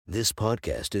This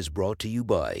podcast is brought to you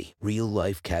by Real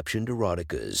Life Captioned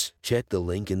Eroticas. Check the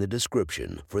link in the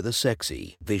description for the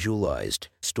sexy, visualized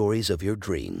stories of your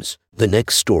dreams. The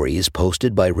next story is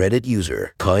posted by Reddit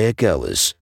user Kayak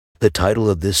Ellis. The title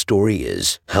of this story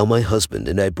is How My Husband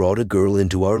and I Brought a Girl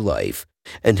Into Our Life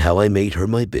and How I Made Her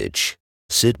My Bitch.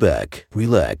 Sit back,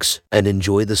 relax, and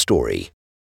enjoy the story.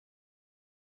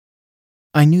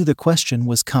 I knew the question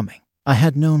was coming. I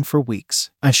had known for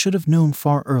weeks. I should have known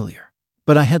far earlier.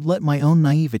 But I had let my own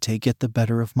naivete get the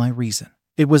better of my reason.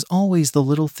 It was always the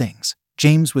little things.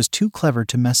 James was too clever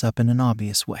to mess up in an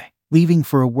obvious way. Leaving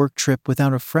for a work trip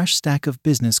without a fresh stack of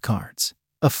business cards.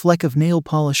 A fleck of nail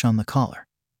polish on the collar.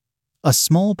 A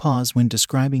small pause when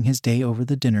describing his day over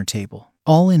the dinner table.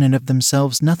 All in and of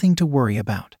themselves nothing to worry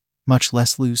about, much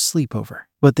less lose sleep over.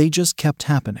 But they just kept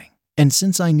happening. And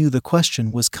since I knew the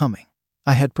question was coming,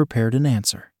 I had prepared an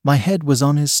answer. My head was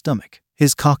on his stomach,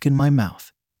 his cock in my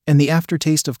mouth, and the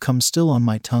aftertaste of cum still on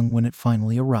my tongue when it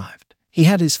finally arrived. He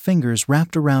had his fingers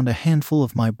wrapped around a handful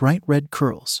of my bright red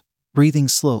curls, breathing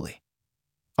slowly.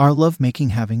 Our lovemaking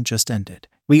having just ended.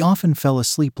 We often fell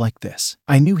asleep like this.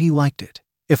 I knew he liked it,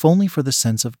 if only for the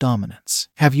sense of dominance.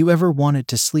 Have you ever wanted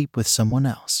to sleep with someone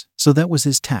else? So that was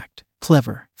his tact.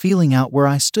 Clever, feeling out where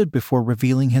I stood before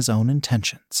revealing his own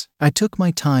intentions. I took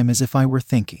my time as if I were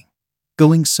thinking,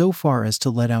 going so far as to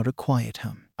let out a quiet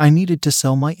hum. I needed to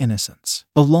sell my innocence.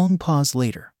 A long pause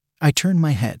later, I turned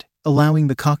my head, allowing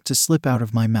the cock to slip out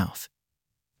of my mouth.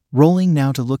 Rolling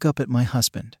now to look up at my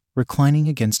husband, reclining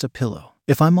against a pillow.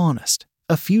 If I'm honest,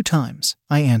 a few times,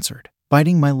 I answered,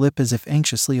 biting my lip as if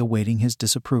anxiously awaiting his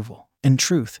disapproval. In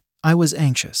truth, I was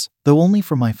anxious, though only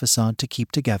for my facade to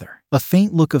keep together. A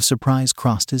faint look of surprise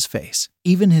crossed his face.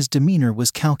 Even his demeanor was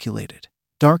calculated.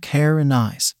 Dark hair and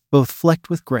eyes, both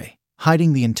flecked with gray,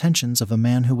 hiding the intentions of a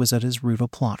man who was at his root a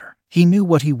plotter. He knew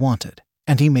what he wanted,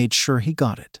 and he made sure he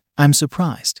got it. I'm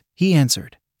surprised, he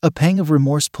answered, a pang of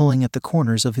remorse pulling at the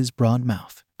corners of his broad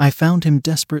mouth. I found him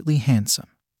desperately handsome,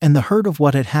 and the hurt of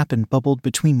what had happened bubbled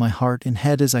between my heart and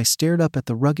head as I stared up at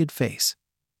the rugged face,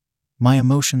 my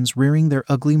emotions rearing their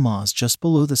ugly maws just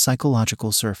below the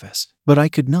psychological surface. But I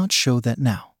could not show that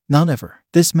now, not ever.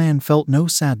 This man felt no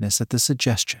sadness at the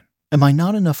suggestion. Am I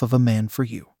not enough of a man for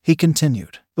you? He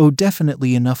continued. Oh,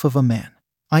 definitely enough of a man,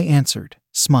 I answered,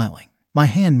 smiling. My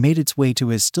hand made its way to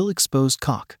his still exposed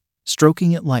cock,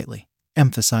 stroking it lightly,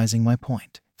 emphasizing my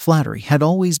point. Flattery had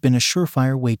always been a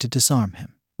surefire way to disarm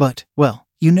him. But, well,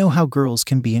 you know how girls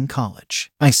can be in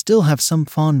college. I still have some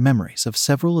fond memories of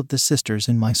several of the sisters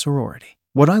in my sorority.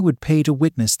 What I would pay to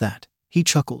witness that, he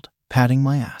chuckled, patting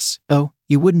my ass. Oh,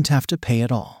 you wouldn't have to pay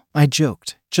at all, I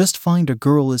joked. Just find a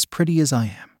girl as pretty as I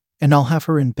am, and I'll have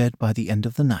her in bed by the end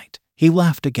of the night. He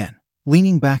laughed again,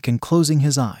 leaning back and closing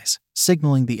his eyes,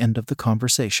 signaling the end of the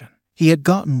conversation. He had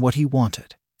gotten what he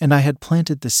wanted, and I had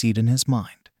planted the seed in his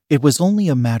mind. It was only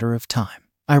a matter of time.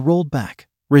 I rolled back,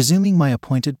 resuming my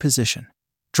appointed position,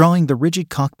 drawing the rigid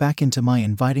cock back into my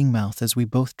inviting mouth as we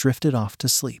both drifted off to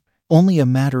sleep. Only a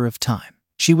matter of time.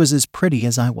 She was as pretty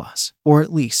as I was, or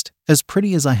at least, as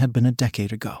pretty as I had been a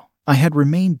decade ago. I had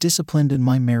remained disciplined in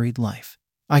my married life.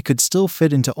 I could still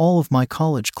fit into all of my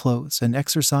college clothes and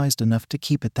exercised enough to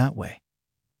keep it that way.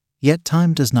 Yet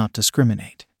time does not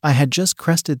discriminate. I had just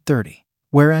crested 30,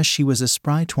 whereas she was a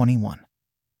spry 21.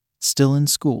 Still in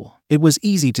school, it was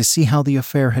easy to see how the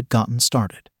affair had gotten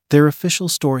started. Their official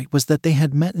story was that they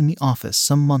had met in the office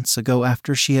some months ago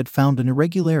after she had found an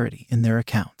irregularity in their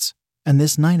accounts, and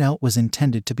this night out was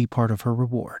intended to be part of her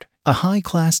reward. A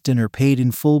high-class dinner paid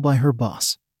in full by her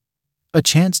boss. A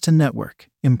chance to network,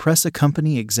 impress a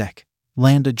company exec,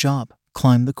 land a job,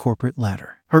 climb the corporate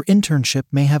ladder. Her internship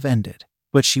may have ended,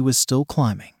 but she was still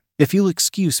climbing. If you'll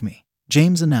excuse me,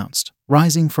 James announced,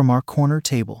 rising from our corner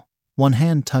table, one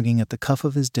hand tugging at the cuff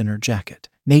of his dinner jacket.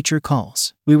 Nature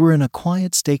calls. We were in a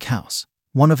quiet steakhouse,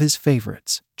 one of his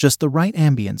favorites, just the right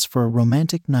ambience for a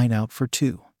romantic night out for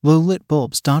two. Low-lit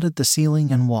bulbs dotted the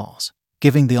ceiling and walls,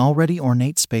 giving the already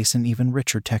ornate space an even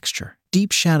richer texture.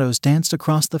 Deep shadows danced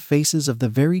across the faces of the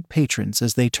varied patrons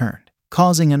as they turned,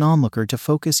 causing an onlooker to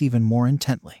focus even more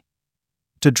intently,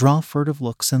 to draw furtive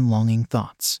looks and longing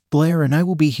thoughts. Blair and I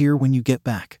will be here when you get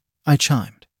back, I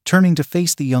chimed, turning to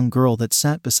face the young girl that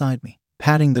sat beside me,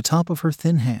 patting the top of her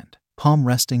thin hand, palm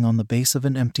resting on the base of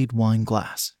an emptied wine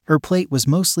glass. Her plate was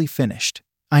mostly finished,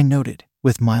 I noted,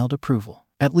 with mild approval.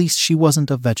 At least she wasn't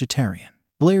a vegetarian.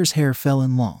 Blair's hair fell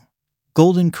in long,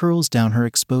 golden curls down her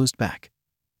exposed back.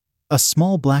 A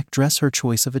small black dress her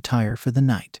choice of attire for the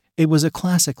night. It was a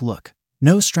classic look.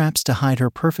 No straps to hide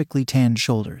her perfectly tanned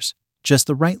shoulders, just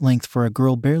the right length for a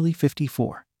girl barely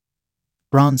 54.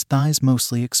 Bronzed thighs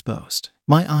mostly exposed.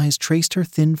 My eyes traced her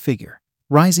thin figure,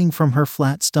 rising from her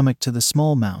flat stomach to the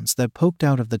small mounds that poked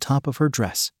out of the top of her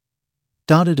dress,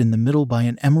 dotted in the middle by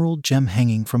an emerald gem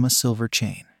hanging from a silver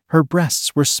chain. Her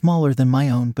breasts were smaller than my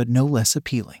own but no less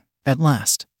appealing. At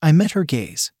last, I met her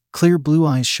gaze, clear blue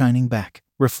eyes shining back,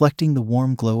 reflecting the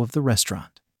warm glow of the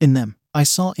restaurant. In them, I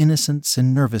saw innocence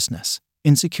and nervousness,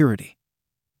 insecurity,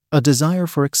 a desire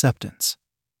for acceptance.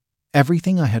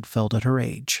 Everything I had felt at her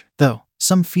age, though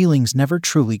some feelings never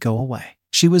truly go away.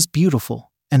 She was beautiful,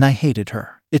 and I hated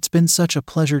her. "It's been such a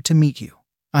pleasure to meet you,"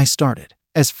 I started,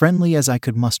 as friendly as I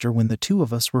could muster when the two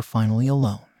of us were finally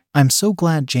alone. "I'm so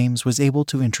glad James was able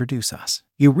to introduce us.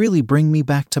 You really bring me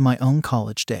back to my own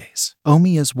college days." "Oh,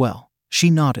 me as well," she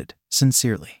nodded,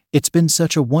 sincerely. "It's been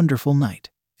such a wonderful night.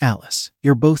 Alice,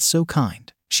 you're both so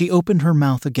kind." She opened her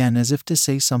mouth again as if to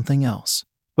say something else,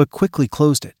 but quickly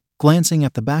closed it, glancing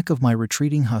at the back of my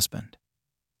retreating husband,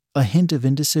 a hint of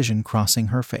indecision crossing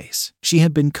her face. She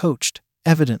had been coached,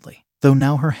 evidently, though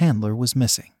now her handler was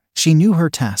missing. She knew her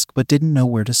task but didn't know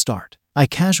where to start. I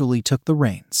casually took the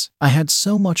reins. "I had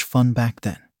so much fun back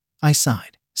then," I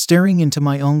sighed, staring into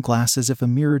my own glass as if a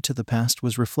mirror to the past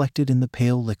was reflected in the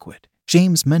pale liquid.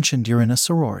 "James mentioned you're in a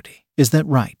sorority. Is that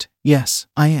right?" "Yes,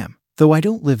 I am, though I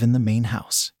don't live in the main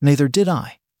house." "Neither did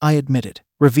I admitted,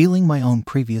 revealing my own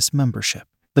previous membership.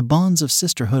 "The bonds of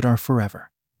sisterhood are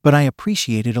forever, but I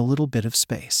appreciated a little bit of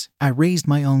space." I raised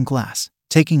my own glass,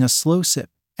 taking a slow sip,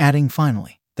 adding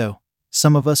finally, "though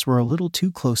some of us were a little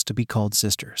too close to be called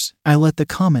sisters." I let the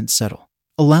comment settle,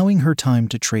 allowing her time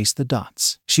to trace the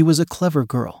dots. She was a clever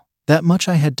girl. That much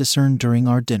I had discerned during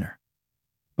our dinner.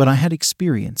 But I had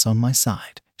experience on my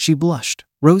side. She blushed,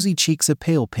 rosy cheeks a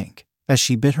pale pink, as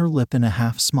she bit her lip in a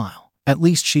half smile. At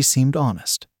least she seemed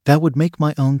honest. That would make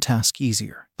my own task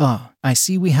easier. I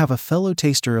see we have a fellow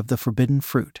taster of the forbidden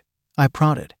fruit," I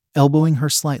prodded, elbowing her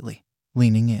slightly,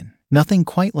 leaning in. "Nothing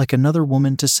quite like another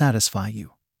woman to satisfy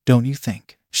you, don't you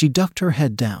think?" She ducked her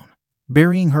head down,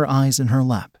 burying her eyes in her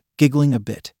lap, giggling a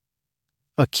bit.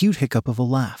 A cute hiccup of a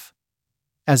laugh,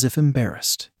 as if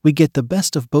embarrassed. "We get the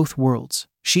best of both worlds,"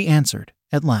 she answered,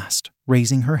 at last,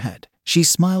 raising her head. She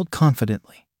smiled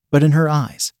confidently, but in her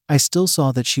eyes, I still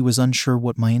saw that she was unsure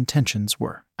what my intentions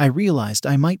were. I realized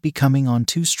I might be coming on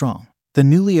too strong, the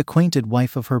newly acquainted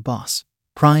wife of her boss,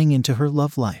 prying into her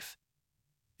love life,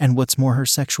 and what's more, her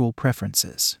sexual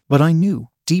preferences. But I knew,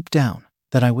 deep down,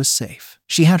 that I was safe.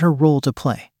 She had her role to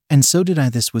play, and so did I.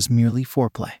 This was merely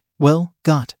foreplay. "Well,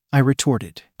 I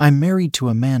retorted. "I'm married to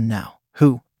a man now,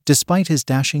 who, despite his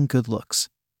dashing good looks,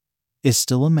 is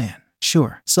still a man.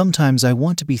 Sure, sometimes I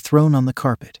want to be thrown on the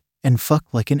carpet and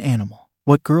fucked like an animal.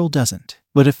 What girl doesn't?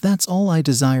 But if that's all I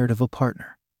desired of a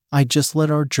partner, I'd just let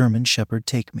our German shepherd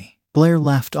take me." Blair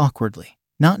laughed awkwardly,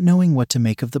 not knowing what to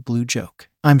make of the blue joke.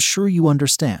 "I'm sure you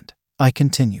understand," I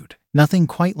continued. "Nothing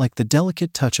quite like the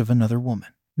delicate touch of another woman.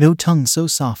 No tongue so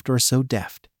soft or so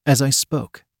deft." As I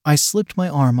spoke, I slipped my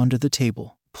arm under the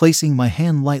table, placing my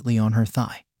hand lightly on her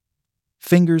thigh,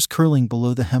 fingers curling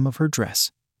below the hem of her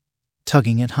dress,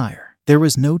 tugging it higher. There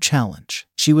was no challenge.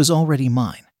 She was already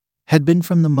mine. Had been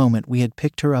from the moment we had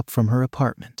picked her up from her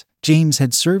apartment. James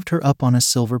had served her up on a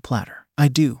silver platter. "I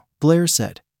do," Blair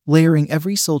said, layering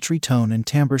every sultry tone and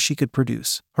timbre she could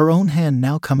produce, her own hand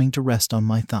now coming to rest on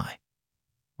my thigh,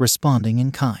 responding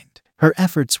in kind. Her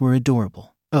efforts were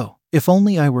adorable. "Oh, if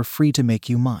only I were free to make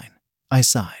you mine," I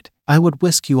sighed. "I would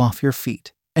whisk you off your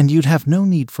feet, and you'd have no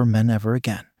need for men ever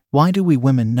again. Why do we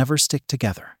women never stick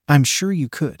together?" "I'm sure you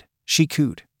could," she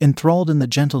cooed, enthralled in the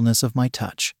gentleness of my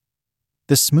touch,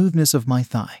 the smoothness of my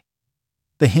thigh,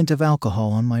 the hint of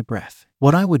alcohol on my breath.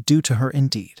 What I would do to her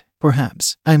indeed.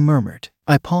 "Perhaps," I murmured.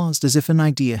 I paused as if an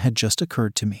idea had just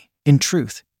occurred to me. In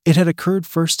truth, it had occurred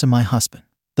first to my husband,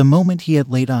 the moment he had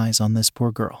laid eyes on this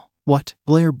poor girl. "What?"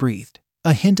 Blair breathed,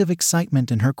 a hint of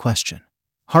excitement in her question,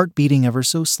 heart beating ever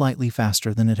so slightly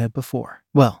faster than it had before.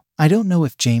 "Well, I don't know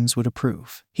if James would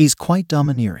approve. He's quite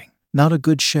domineering, not a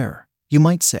good sharer, you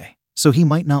might say, so he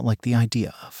might not like the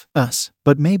idea of us.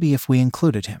 But maybe if we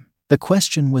included him." The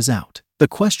question was out. The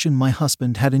question my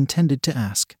husband had intended to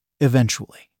ask,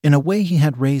 eventually. In a way he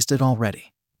had raised it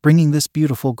already, bringing this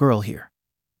beautiful girl here,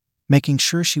 making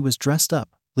sure she was dressed up,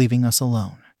 leaving us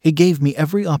alone. He gave me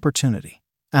every opportunity,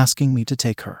 asking me to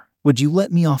take her. "Would you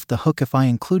let me off the hook if I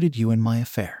included you in my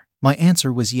affair?" My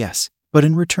answer was yes, but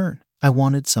in return, I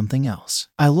wanted something else.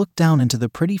 I looked down into the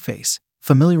pretty face,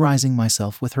 familiarizing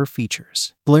myself with her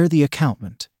features. Blair the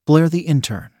accountant, Blair the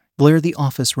intern, Blair the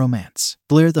office romance,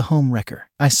 Blair the home wrecker.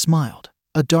 I smiled,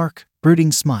 a dark,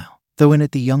 brooding smile, though in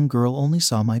it the young girl only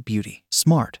saw my beauty.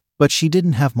 Smart, but she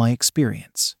didn't have my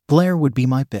experience. Blair would be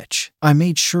my bitch. I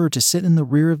made sure to sit in the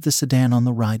rear of the sedan on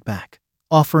the ride back,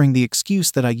 offering the excuse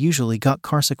that I usually got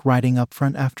carsick riding up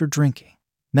front after drinking.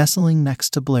 Nestling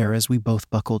next to Blair as we both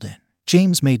buckled in,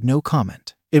 James made no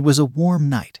comment. It was a warm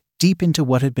night, deep into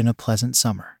what had been a pleasant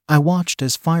summer. I watched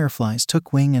as fireflies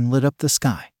took wing and lit up the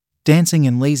sky, dancing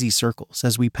in lazy circles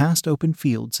as we passed open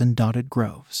fields and dotted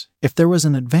groves. If there was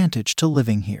an advantage to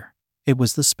living here, it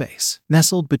was the space.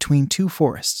 Nestled between two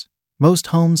forests, most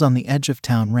homes on the edge of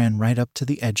town ran right up to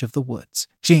the edge of the woods.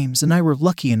 James and I were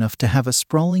lucky enough to have a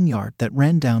sprawling yard that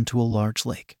ran down to a large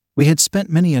lake. We had spent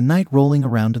many a night rolling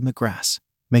around in the grass,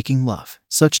 making love.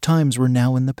 Such times were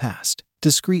now in the past,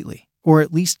 discreetly, or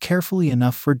at least carefully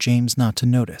enough for James not to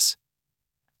notice.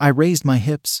 I raised my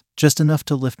hips, just enough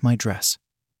to lift my dress,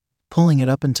 pulling it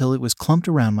up until it was clumped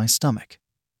around my stomach,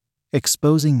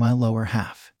 exposing my lower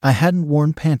half. I hadn't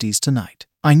worn panties tonight.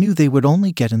 I knew they would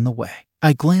only get in the way.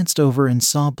 I glanced over and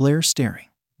saw Blair staring,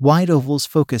 wide ovals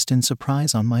focused in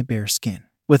surprise on my bare skin.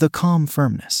 With a calm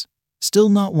firmness, still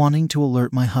not wanting to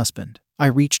alert my husband, I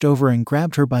reached over and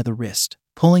grabbed her by the wrist,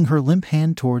 pulling her limp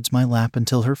hand towards my lap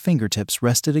until her fingertips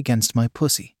rested against my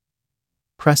pussy,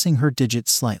 pressing her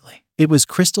digits slightly. It was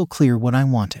crystal clear what I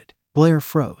wanted. Blair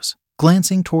froze,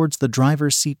 glancing towards the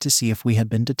driver's seat to see if we had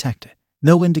been detected.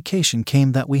 No indication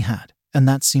came that we had, and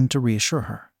that seemed to reassure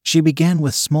her. She began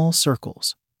with small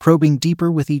circles, probing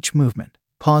deeper with each movement,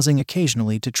 pausing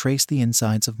occasionally to trace the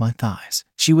insides of my thighs.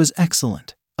 She was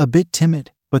excellent, a bit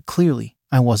timid, but clearly,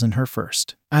 I wasn't her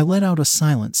first. I let out a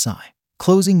silent sigh,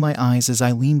 closing my eyes as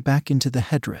I leaned back into the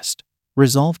headrest,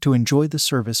 resolved to enjoy the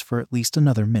service for at least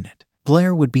another minute.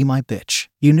 Blair would be my bitch.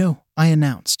 You know, I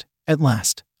announced, at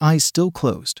last, eyes still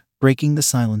closed, breaking the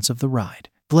silence of the ride.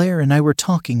 Blair and I were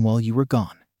talking while you were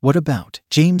gone. What about?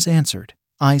 James answered,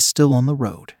 eyes still on the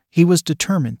road. He was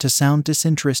determined to sound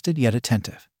disinterested yet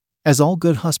attentive, as all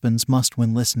good husbands must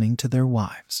when listening to their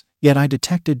wives. Yet I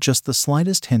detected just the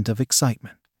slightest hint of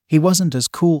excitement. He wasn't as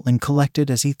cool and collected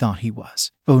as he thought he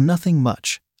was. Oh, nothing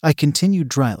much, I continued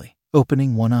dryly,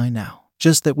 opening one eye now.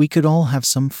 Just that we could all have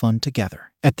some fun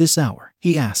together. At this hour,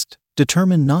 he asked,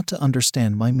 determined not to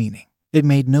understand my meaning. It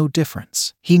made no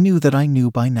difference. He knew that I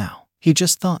knew by now. He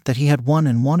just thought that he had won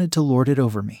and wanted to lord it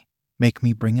over me, make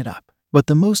me bring it up. But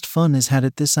the most fun is had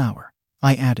at this hour,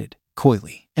 I added,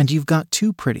 coyly. And you've got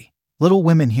two pretty little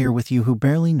women here with you who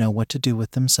barely know what to do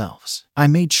with themselves. I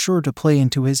made sure to play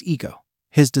into his ego,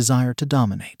 his desire to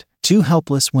dominate. Two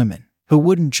helpless women who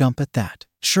wouldn't jump at that.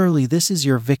 Surely this is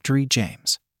your victory,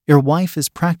 James. Your wife is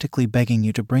practically begging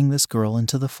you to bring this girl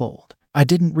into the fold. I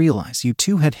didn't realize you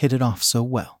two had hit it off so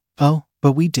well. Oh,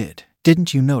 but we did.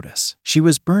 Didn't you notice? She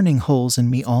was burning holes in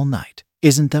me all night.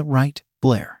 Isn't that right,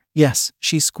 Blair? Yes,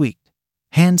 she squeaked,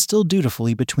 hand still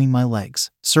dutifully between my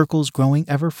legs, circles growing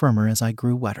ever firmer as I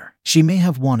grew wetter. She may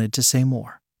have wanted to say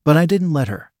more, but I didn't let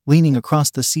her, leaning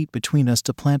across the seat between us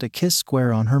to plant a kiss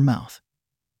square on her mouth,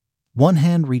 one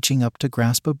hand reaching up to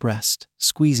grasp a breast,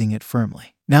 squeezing it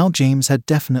firmly. Now James had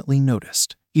definitely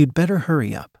noticed. You'd better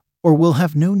hurry up, or we'll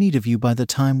have no need of you by the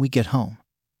time we get home,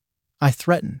 I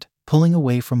threatened, pulling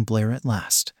away from Blair at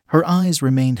last. Her eyes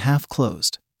remained half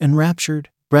closed, enraptured,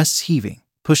 breasts heaving,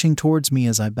 pushing towards me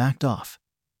as I backed off,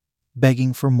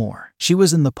 begging for more. She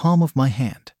was in the palm of my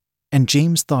hand, and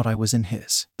James thought I was in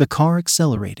his. The car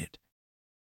accelerated,